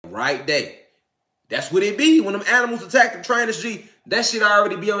right day. That's what it be when them animals attack the trainers, G. That shit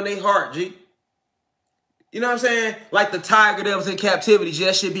already be on their heart, G. You know what I'm saying? Like the tiger that was in captivity, G,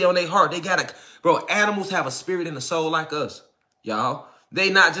 that shit be on their heart. They gotta, bro, animals have a spirit and a soul like us, y'all. They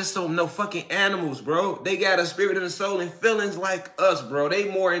not just no fucking animals, bro. They got a spirit and a soul and feelings like us, bro. They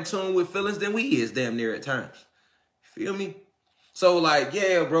more in tune with feelings than we is damn near at times. Feel me? So, like,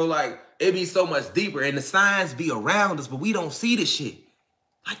 yeah, bro, like, it be so much deeper. And the signs be around us, but we don't see this shit.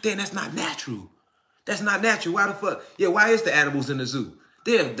 Like, then that's not natural. That's not natural. Why the fuck? Yeah, why is the animals in the zoo?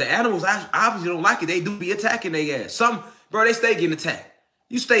 Then the animals obviously don't like it. They do be attacking their ass. Some, bro, they stay getting attacked.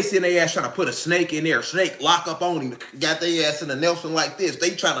 You stay seeing their ass trying to put a snake in there. A snake lock up on him. Got their ass in a Nelson like this.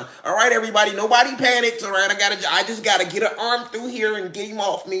 They trying to, all right, everybody, nobody panics. All right, I just got to get an arm through here and get him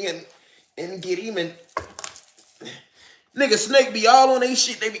off me and get him. And nigga, snake be all on their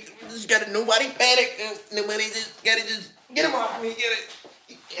shit. They be, just got to, nobody panic. Nobody just got to just get him off me. Get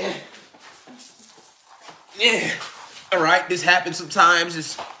it. Yeah. Yeah. All right, this happens sometimes.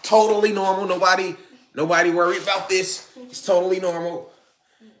 It's totally normal. Nobody worry about this. It's totally normal.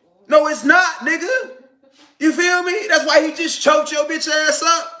 No, it's not, nigga. You feel me? That's why he just choked your bitch ass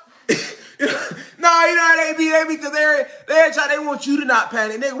up. No, you know they be because they want you to not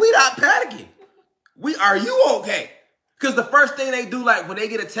panic, nigga. We not panicking. Are you okay? Because the first thing they do, like when they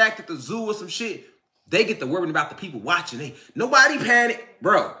get attacked at the zoo or some shit, they get to worrying about the people watching. Nobody panic,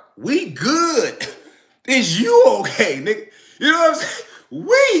 bro. We good. Is you okay, nigga? You know what I'm saying?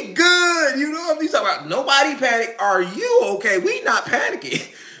 We good. You know what I'm talking about? Nobody panic. Are you okay? We not panicking.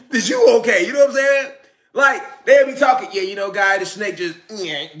 Is you okay? You know what I'm saying? Like, they'll be talking, yeah, you know, guy, the snake just,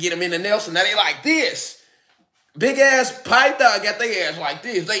 get him in the Nelson. Now they like this. Big ass python got their ass like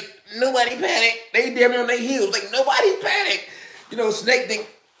this. Like, nobody panic. They damn near on their heels. Like, nobody panic. You know, snake think,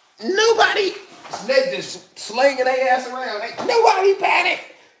 nobody. Snake just slinging their ass around. Like, nobody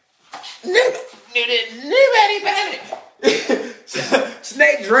panic. Nobody panic.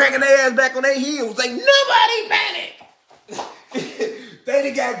 Snake dragging their ass back on their heels. Like, nobody panic.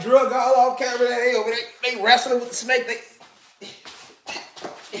 They got drug all off camera. They wrestling with the snake.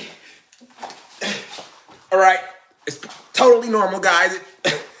 All right, it's totally normal, guys.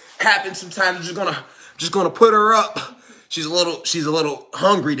 It happens sometimes. Just gonna put her up. She's a little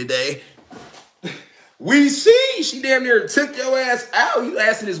hungry today. We see she damn near took your ass out. You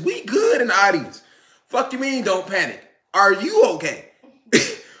asking is we good in the audience? Fuck you mean don't panic? Are you okay?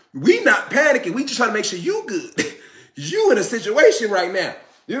 We not panicking. We just trying to make sure you good. You in a situation right now.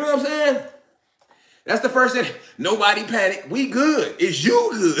 You know what I'm saying? That's the first thing. Nobody panic. We good. Is you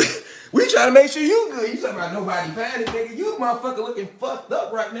good? We trying to make sure you good. You talking about nobody panic, nigga. You motherfucker looking fucked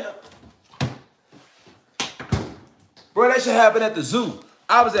up right now. Bro, that shit happened at the zoo.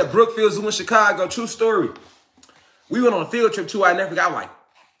 I was at Brookfield Zoo in Chicago. True story. We went on a field trip too. I never got like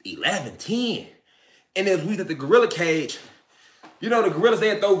 11, 10. And then we was at the gorilla cage. You know, the gorillas,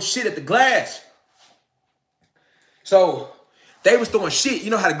 they throw shit at the glass. So they was throwing shit.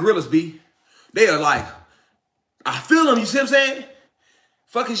 You know how the gorillas be. They are like, I feel them. You see what I'm saying?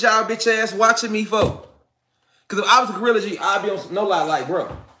 Fuck is y'all bitch ass watching me for? Because if I was a gorilla, G, I'd be on no lie, like,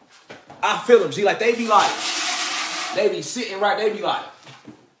 bro. I feel them, G. Like, they be sitting right. They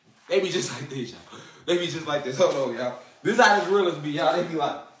be just like this, y'all. They be just like this. Hold on, y'all. This is how the gorillas be, y'all.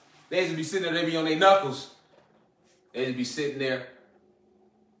 They just be sitting there. They be on their knuckles. They just be sitting there.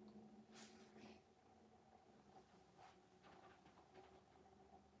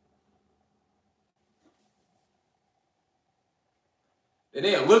 And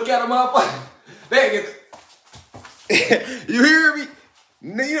they'll look at them motherfucker. They get, you hear me?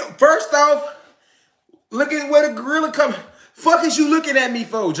 You know, first off, look at where the gorilla coming. Fuck is you looking at me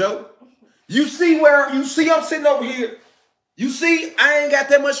for, Joe? You see I'm sitting over here. You see I ain't got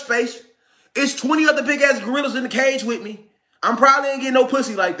that much space. It's 20 other big ass gorillas in the cage with me. I'm probably ain't getting no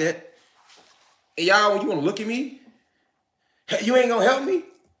pussy like that. And y'all, you wanna look at me? You ain't gonna help me?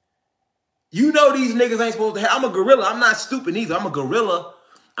 You know these niggas ain't supposed to have. I'm a gorilla. I'm not stupid either. I'm a gorilla.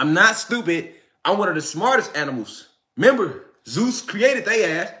 I'm not stupid. I'm one of the smartest animals. Remember, Zeus created they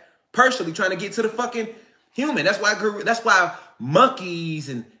ass personally trying to get to the fucking human. That's why monkeys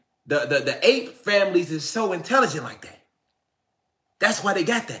and the ape families is so intelligent like that. That's why they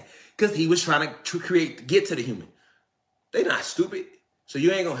got that. Because he was trying to get to the human. They not stupid. So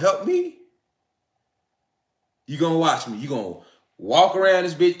you ain't gonna help me? You gonna watch me. You gonna walk around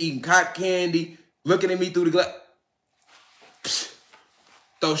this bitch eating cotton candy, looking at me through the glass.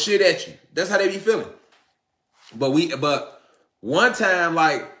 Throw shit at you. That's how they be feeling. But one time,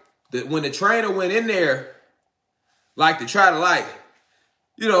 like, when the trainer went in there, like, to try to, like,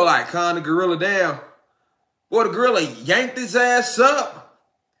 you know, like, calm the gorilla down, boy, the gorilla yanked his ass up.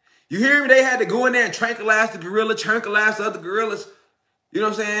 You hear me? They had to go in there and tranquilize the gorilla, tranquilize the other gorillas. You know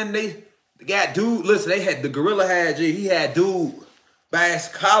what I'm saying? They got dude, listen, the gorilla he had dude by his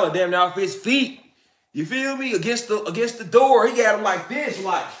collar damn near off his feet. You feel me? Against the door. He got him like this,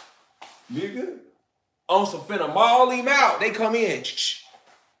 like, nigga, on some finna maul him out. They come in,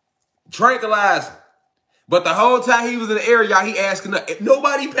 tranquilize him. But the whole time he was in the area, y'all, he asking us, if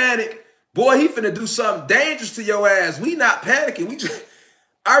nobody panic, boy, he finna do something dangerous to your ass. We not panicking. We just,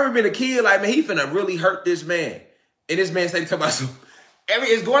 I remember the kid like, man, he finna really hurt this man. And this man said, come out,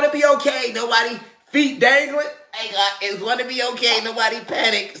 it's going to be okay. Nobody, feet dangling. Hey, God, it's going to be okay. Nobody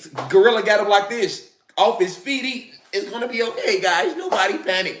panic. Gorilla got him like this, off his feet. It's going to be okay, guys. Nobody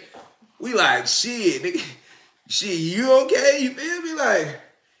panic. We like, shit, nigga. Shit, you okay? You feel me? Like,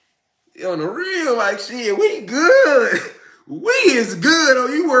 on the real, like, shit, we good. We is good. Oh,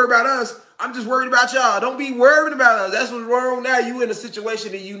 you worry about us. I'm just worried about y'all. Don't be worrying about us. That's what's wrong now. You in a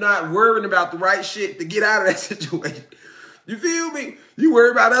situation that you not worrying about the right shit to get out of that situation. You feel me? You worry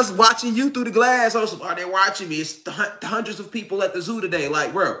about us watching you through the glass. Oh, they're watching me. It's hundreds of people at the zoo today.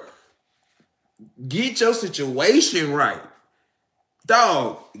 Like, bro, get your situation right.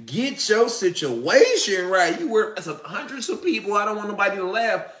 Dog, get your situation right. You worry, that's hundreds of people. I don't want nobody to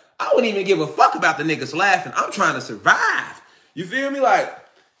laugh. I wouldn't even give a fuck about the niggas laughing. I'm trying to survive. You feel me? Like,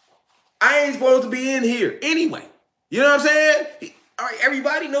 I ain't supposed to be in here anyway. You know what I'm saying? All right,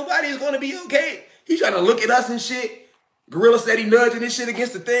 everybody, nobody is going to be okay. He's trying to look at us and shit. Gorilla said he nudging this shit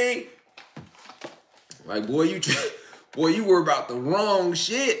against the thing. Like, boy, you worry about the wrong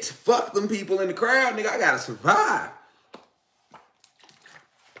shit. Fuck them people in the crowd, nigga. I gotta survive.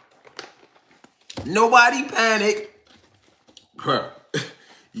 Nobody panic. Bruh,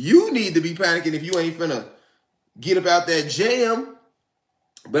 you need to be panicking if you ain't finna get about that jam.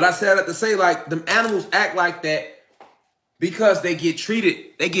 But I said it to say, like, them animals act like that because they get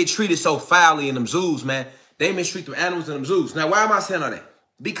treated so foully in them zoos, man. They mistreat the animals in them zoos. Now, why am I saying all that?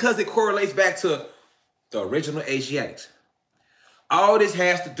 Because it correlates back to the original Asiatics. All this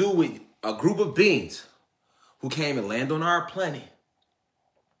has to do with a group of beings who came and landed on our planet.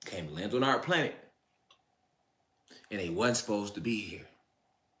 And they wasn't supposed to be here.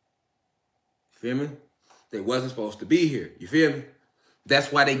 You feel me? They wasn't supposed to be here. You feel me?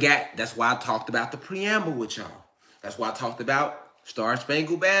 That's why I talked about the preamble with y'all. That's why I talked about Star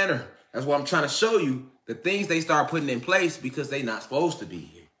Spangled Banner. That's why I'm trying to show you the things they start putting in place because they not supposed to be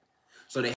here.